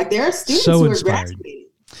 really, there are students so who inspiring. are graduating.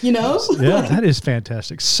 Yeah, that is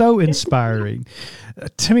fantastic. So inspiring.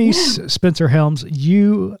 Tamisa Spencer Helms,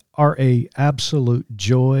 you are a absolute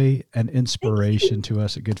joy and inspiration to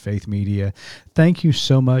us at Good Faith Media. Thank you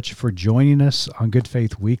so much for joining us on Good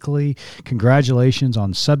Faith Weekly. Congratulations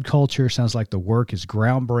on Subculture. Sounds like the work is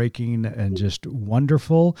groundbreaking and just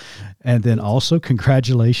wonderful. And then also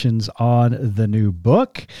congratulations on the new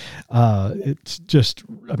book. It's just,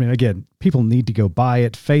 I mean, again, people need to go buy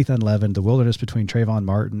it. Faith Unleavened, The Wilderness Between Trayvon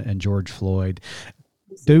Martin and George Floyd.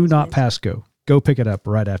 Do not pass go. Go pick it up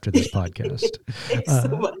right after this podcast.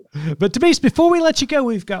 But Tamis, before we let you go,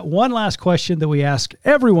 we've got one last question that we ask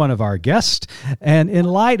every one of our guests. And in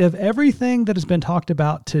light of everything that has been talked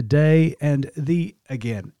about today and the,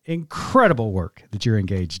 again, incredible work that you're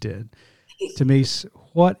engaged in, Tamis,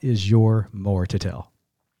 what is your more to tell?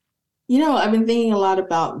 You know, I've been thinking a lot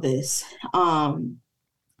about this. And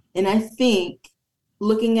I think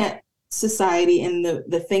looking at society and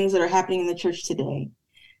the things that are happening in the church today,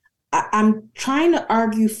 I'm trying to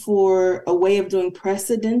argue for a way of doing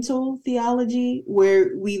precedental theology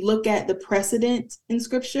where we look at the precedent in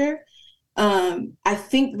scripture. I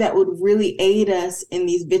think that would really aid us in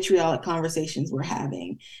these vitriolic conversations we're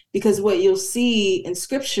having, because what you'll see in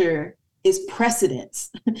scripture is precedence.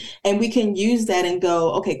 And we can use that and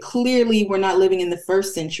go, okay, clearly we're not living in the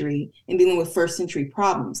first century and dealing with first century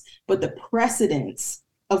problems, but the precedence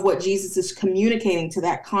of what Jesus is communicating to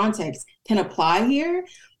that context can apply here.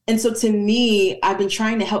 And so to me, I've been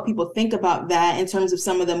trying to help people think about that in terms of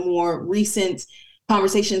some of the more recent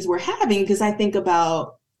conversations we're having, because I think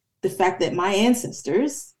about the fact that my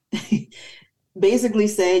ancestors basically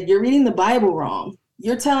said, you're reading the Bible wrong.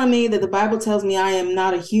 You're telling me that the Bible tells me I am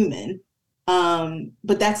not a human,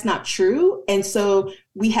 but that's not true. And so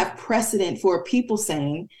we have precedent for people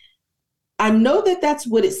saying, I know that that's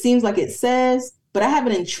what it seems like it says, but I have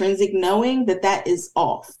an intrinsic knowing that that is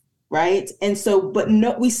off. Right. And so, but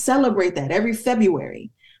no, we celebrate that every February.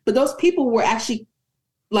 But those people were actually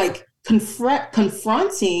like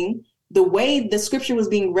confronting the way the scripture was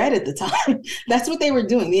being read at the time. That's what they were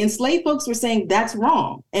doing. The enslaved folks were saying that's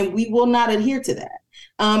wrong and we will not adhere to that.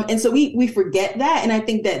 And so we forget that. And I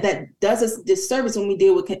think that does us disservice when we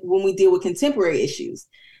deal with contemporary issues,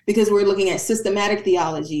 because we're looking at systematic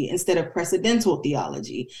theology instead of precedental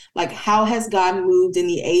theology. Like, how has God moved in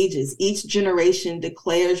the ages? Each generation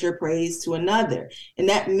declares your praise to another. And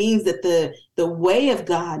that means that the way of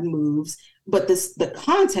God moves, but the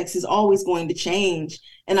context is always going to change.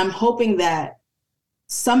 And I'm hoping that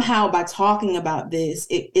somehow by talking about this,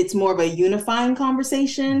 it's more of a unifying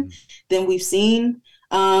conversation than we've seen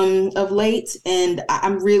of late. And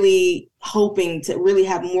I'm really hoping to really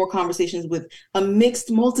have more conversations with a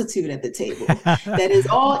mixed multitude at the table that is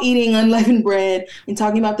all eating unleavened bread and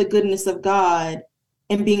talking about the goodness of God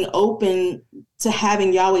and being open to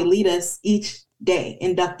having Yahweh lead us each day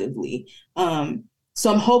inductively.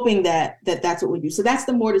 So I'm hoping that's what we do. So that's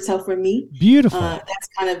the more to tell for me. Beautiful. That's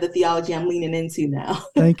kind of the theology I'm leaning into now.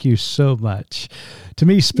 Thank you so much. To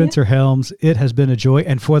me, Spencer Helms, it has been a joy.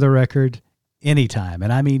 And for the record, anytime,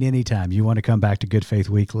 and I mean anytime, you want to come back to Good Faith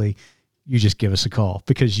Weekly, you just give us a call,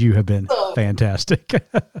 because you have been fantastic.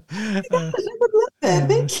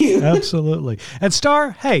 Thank you. Absolutely. And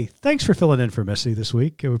Star, hey, thanks for filling in for Missy this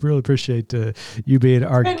week. We really appreciate you being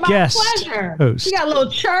our guest host. We got a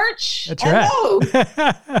little church. That's right.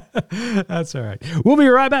 That's all right. We'll be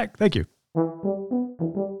right back. Thank you.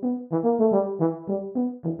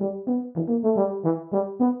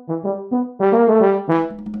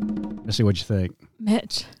 Missy, what'd you think?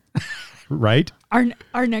 Mitch. Right?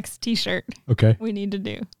 Our next t-shirt. Okay. We need to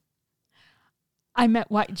do. I met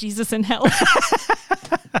white Jesus in hell.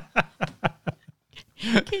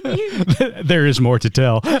 Can you? There is more to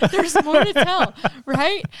tell. There's more to tell,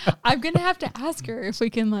 right? I'm going to have to ask her if we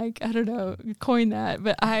can, I don't know, coin that.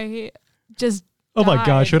 But I just Oh my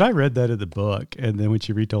gosh, when I read that in the book and then when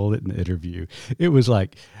she retold it in the interview, it was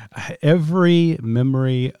like every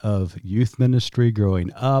memory of youth ministry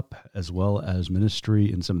growing up, as well as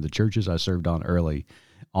ministry in some of the churches I served on early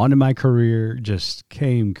on in my career, just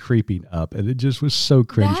came creeping up, and it just was so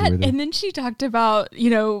cringeworthy. And then she talked about,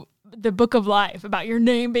 the book of life, about your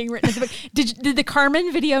name being written in the book. Did the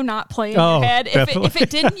Carmen video not play in your head? If it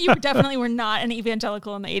didn't, you definitely were not an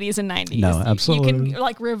evangelical in the 80s and 90s. No, absolutely. You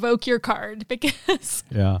can revoke your card because.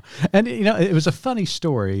 Yeah. And, it was a funny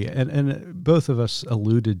story. And both of us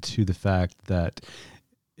alluded to the fact that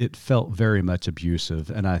it felt very much abusive.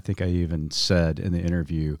 And I think I even said in the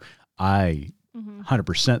interview, I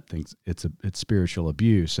 100% think it's spiritual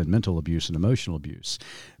abuse and mental abuse and emotional abuse,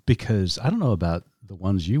 because I don't know about the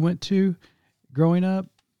ones you went to growing up,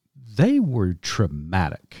 they were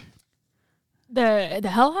traumatic. The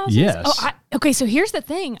Hell Houses? Yes. Oh, Okay, so here's the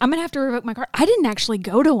thing. I'm going to have to revoke my card. I didn't actually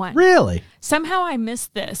go to one. Really? Somehow I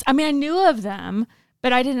missed this. I mean, I knew of them,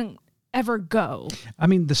 but I didn't ever go. I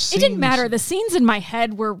mean, the scenes... It didn't matter. The scenes in my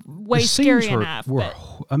head were way scary enough.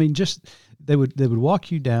 I mean, just... They would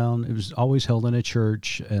walk you down. It was always held in a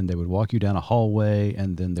church, and they would walk you down a hallway,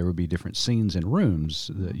 and then there would be different scenes and rooms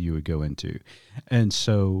that you would go into. And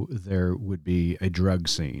so there would be a drug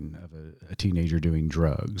scene of a teenager doing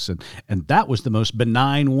drugs. And that was the most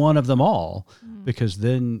benign one of them all, because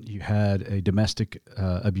then you had a domestic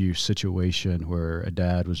abuse situation where a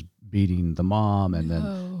dad was beating the mom, and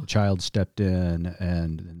then the child stepped in,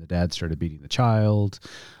 and then the dad started beating the child.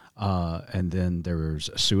 And then there was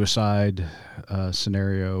a suicide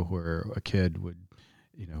scenario where a kid would,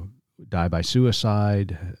 die by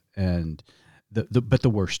suicide. And but the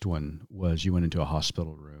worst one was you went into a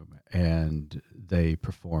hospital room and they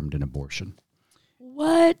performed an abortion.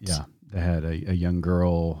 What? Yeah, they had a young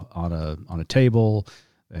girl on a table.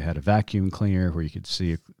 They had a vacuum cleaner where you could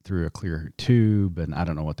see through a clear tube, and I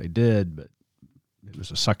don't know what they did, but it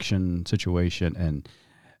was a suction situation. And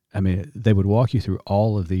I mean, they would walk you through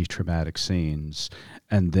all of these traumatic scenes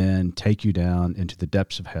and then take you down into the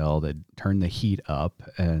depths of hell. They'd turn the heat up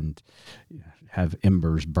and have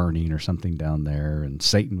embers burning or something down there, and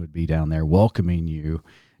Satan would be down there welcoming you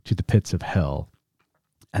to the pits of hell.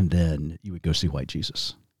 And then you would go see White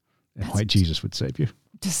Jesus, and White Jesus would save you.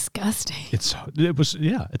 Disgusting. It's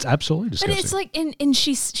absolutely disgusting. But it's like, and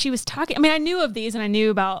she was talking. I mean, I knew of these, and I knew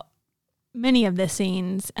about many of the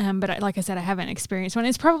scenes, but like I said, I haven't experienced one.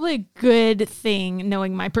 It's probably a good thing,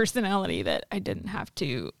 knowing my personality, that I didn't have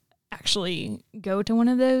to actually go to one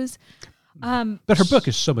of those. But her book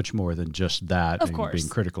is so much more than just that, of course, being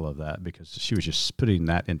critical of that, because she was just putting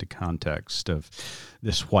that into context of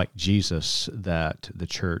this white Jesus that the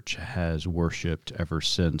church has worshipped ever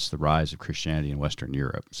since the rise of Christianity in Western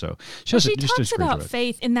Europe. So she talks about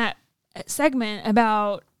faith in that segment,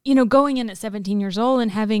 about going in at 17 years old and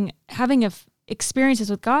having experiences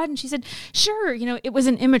with God. And she said, sure, it was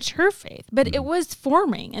an immature faith, but it was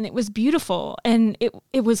forming, and it was beautiful, and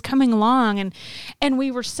it was coming along. And we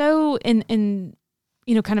were so in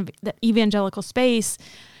kind of the evangelical space,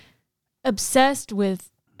 obsessed with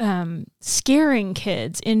scaring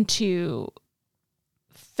kids into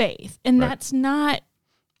faith. And that's not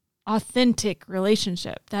authentic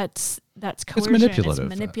relationship. That's coercion. It's manipulative.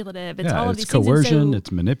 It's manipulative. It's all of these coercion. things.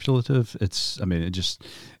 It's manipulative.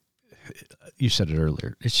 You said it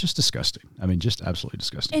earlier. It's just disgusting. I mean, just absolutely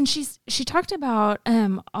disgusting. And she talked about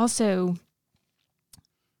also,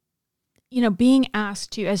 being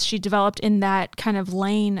asked to, as she developed in that kind of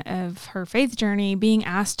lane of her faith journey, being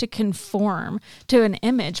asked to conform to an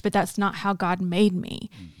image, but that's not how God made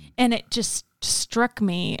me. Mm-hmm. And it just struck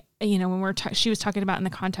me, when she was talking about in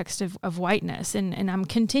the context of whiteness, and I'm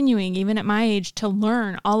continuing, even at my age, to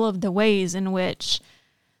learn all of the ways in which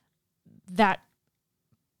that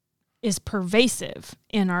is pervasive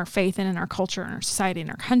in our faith and in our culture and our society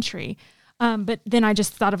and our country. But then I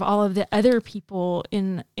just thought of all of the other people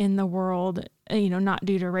in the world, not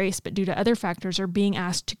due to race, but due to other factors, are being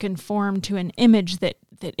asked to conform to an image that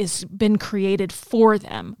has been created for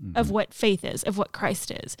them, mm-hmm. of what faith is, of what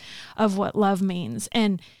Christ is, of what love means,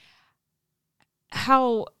 and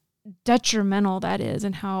how detrimental that is,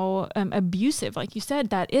 and how abusive, like you said,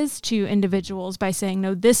 that is to individuals, by saying,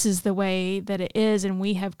 no, this is the way that it is, and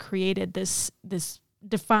we have created this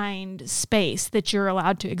defined space that you're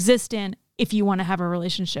allowed to exist in if you want to have a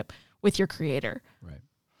relationship with your Creator. Right.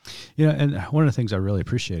 And one of the things I really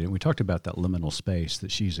appreciated, we talked about that liminal space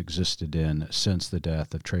that she's existed in since the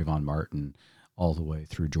death of Trayvon Martin all the way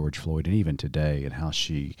through George Floyd, and even today, and how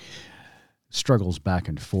she struggles back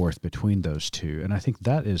and forth between those two. And I think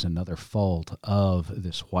that is another fault of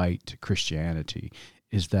this white Christianity,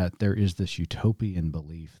 is that there is this utopian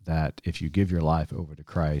belief that if you give your life over to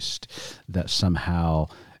Christ, that somehow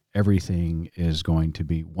everything is going to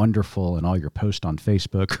be wonderful, and all your posts on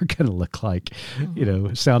Facebook are going to look like,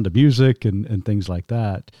 mm-hmm. Sound of Music and things like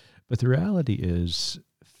that. But the reality is,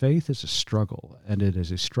 faith is a struggle, and it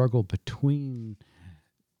is a struggle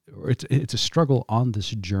it's a struggle on this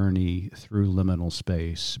journey through liminal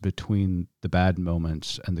space between the bad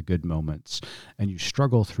moments and the good moments. And you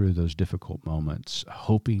struggle through those difficult moments,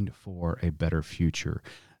 hoping for a better future.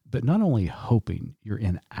 But not only hoping, you're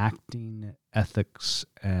enacting ethics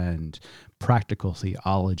and practical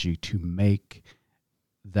theology to make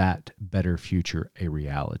that better future a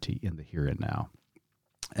reality in the here and now.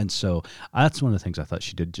 And so that's one of the things I thought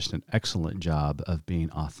she did just an excellent job of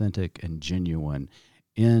being authentic and genuine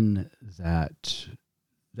in that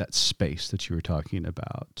space that you were talking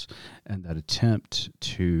about, and that attempt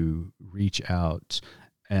to reach out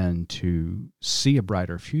and to see a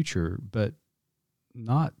brighter future, but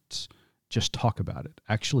not just talk about it,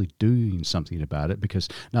 actually doing something about it, because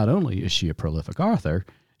not only is she a prolific author,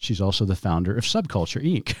 she's also the founder of Subculture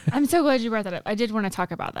Inc. I'm so glad you brought that up. I did want to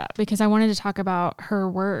talk about that because I wanted to talk about her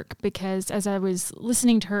work, because as I was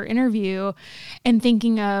listening to her interview and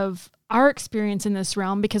thinking of our experience in this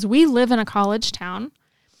realm, because we live in a college town.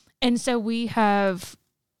 And so we have,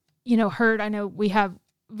 I know we have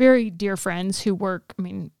very dear friends who work,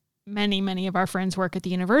 many of our friends work at the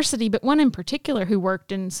university, but one in particular who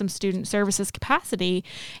worked in some student services capacity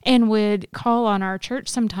and would call on our church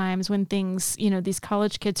sometimes when things, these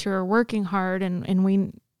college kids who are working hard, and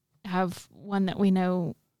we have one that we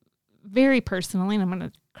know very personally, and I'm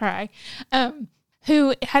going to cry,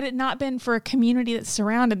 who, had it not been for a community that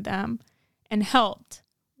surrounded them and helped,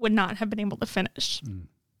 would not have been able to finish.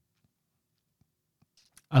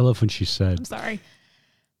 I love when she said, I'm sorry.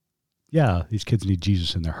 Yeah, these kids need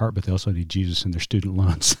Jesus in their heart, but they also need Jesus in their student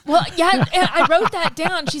loans. Well, yeah, I wrote that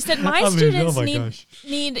down. She said, my students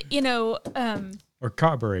need, or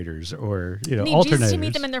carburetors, or, need alternators. Jesus to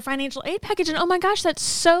meet them in their financial aid package. And oh my gosh, that's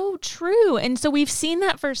so true. And so we've seen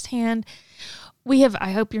that firsthand.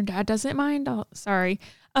 I hope your dad doesn't mind. Sorry.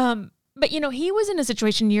 But, he was in a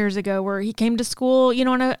situation years ago where he came to school,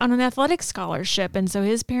 on an athletic scholarship. And so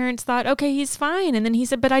his parents thought, okay, he's fine. And then he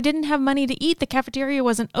said, but I didn't have money to eat. The cafeteria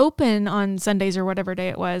wasn't open on Sundays or whatever day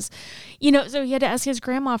it was, so he had to ask his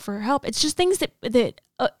grandma for help. It's just things that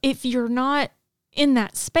if you're not in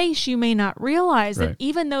that space, you may not realize that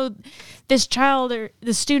even though this child or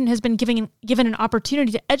the student has been given an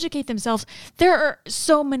opportunity to educate themselves, there are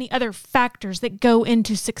so many other factors that go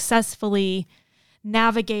into successfully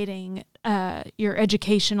navigating your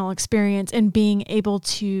educational experience and being able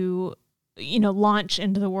to, launch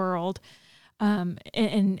into the world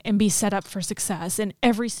and be set up for success. And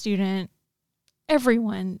everyone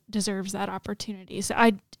deserves that opportunity.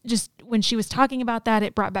 So when she was talking about that,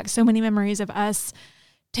 it brought back so many memories of us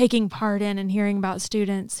taking part in and hearing about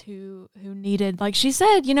students who needed, like she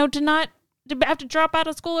said, to have to drop out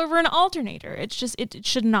of school over an alternator. It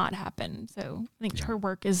should not happen. So I think her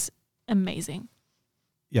work is amazing.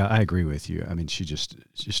 Yeah, I agree with you. She's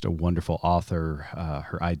just a wonderful author.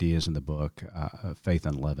 Her ideas in the book, Faith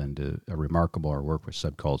Unleavened, a remarkable. Her work with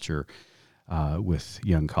Subculture, with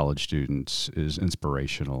young college students, is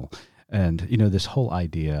inspirational. And, this whole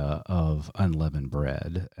idea of unleavened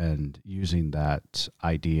bread, and using that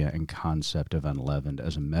idea and concept of unleavened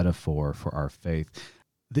as a metaphor for our faith.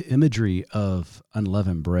 The imagery of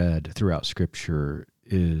unleavened bread throughout Scripture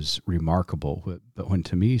is remarkable, but when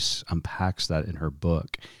Tamis unpacks that in her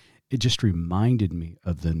book, it just reminded me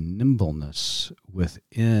of the nimbleness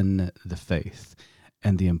within the faith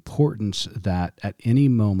and the importance that at any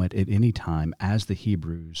moment, at any time, as the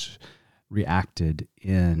Hebrews reacted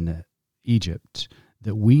in Egypt,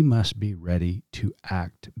 that we must be ready to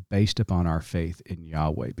act based upon our faith in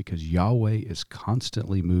Yahweh, because Yahweh is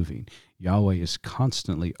constantly moving. Yahweh is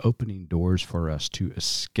constantly opening doors for us to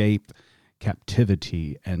escape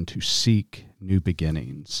captivity and to seek new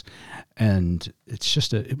beginnings. And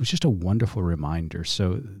it was just a wonderful reminder.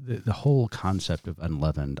 So the whole concept of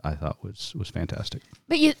unleavened, I thought was fantastic.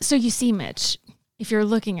 But you see, Mitch, if you're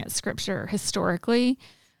looking at Scripture historically,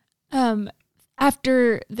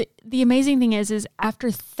 after the amazing thing is after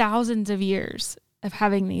thousands of years of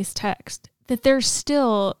having these texts, that there's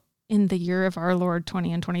still, in the year of our Lord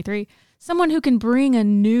 20 and 23, someone who can bring a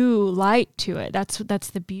new light to it. That's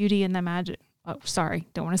the beauty and the magic. Oh, sorry,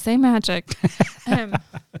 don't want to say magic.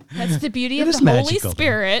 That's the beauty of the Holy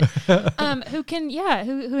Spirit,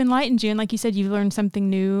 who enlightens you. And like you said, you've learned something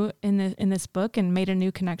new in this book and made a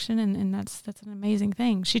new connection, and that's an amazing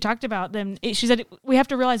thing. She talked about them. She said we have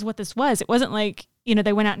to realize what this was. It wasn't like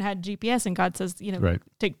they went out and had GPS and God says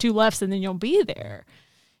take 2 lefts and then you'll be there.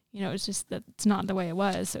 It's just that it's not the way it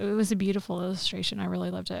was. So it was a beautiful illustration. I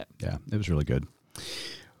really loved it. Yeah, it was really good.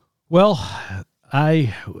 Well,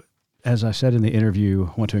 as I said in the interview,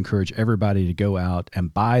 I want to encourage everybody to go out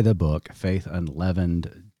and buy the book, Faith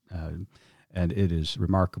Unleavened, and it is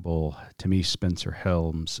remarkable. Tamis Spencer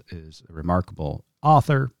Helms is a remarkable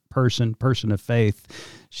author, person of faith.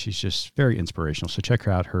 She's just very inspirational. So check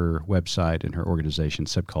out her website and her organization,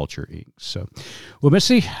 Subculture Inc. So, well,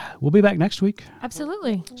 Missy, we'll be back next week.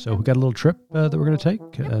 Absolutely. So we've got a little trip that we're going to take.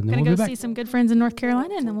 Yep. And then we'll go see some good friends in North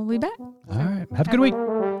Carolina, and then we'll be back. All right. Have a good week.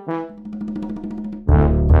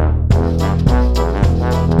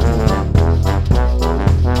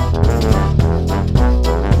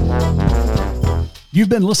 You've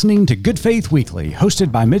been listening to Good Faith Weekly,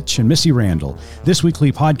 hosted by Mitch and Missy Randall. This weekly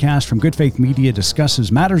podcast from Good Faith Media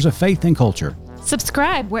discusses matters of faith and culture.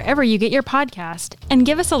 Subscribe wherever you get your podcast and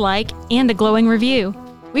give us a like and a glowing review.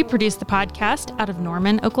 We produce the podcast out of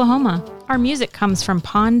Norman, Oklahoma. Our music comes from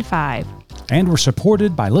Pond 5. And we're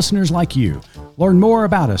supported by listeners like you. Learn more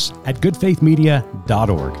about us at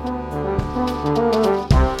goodfaithmedia.org.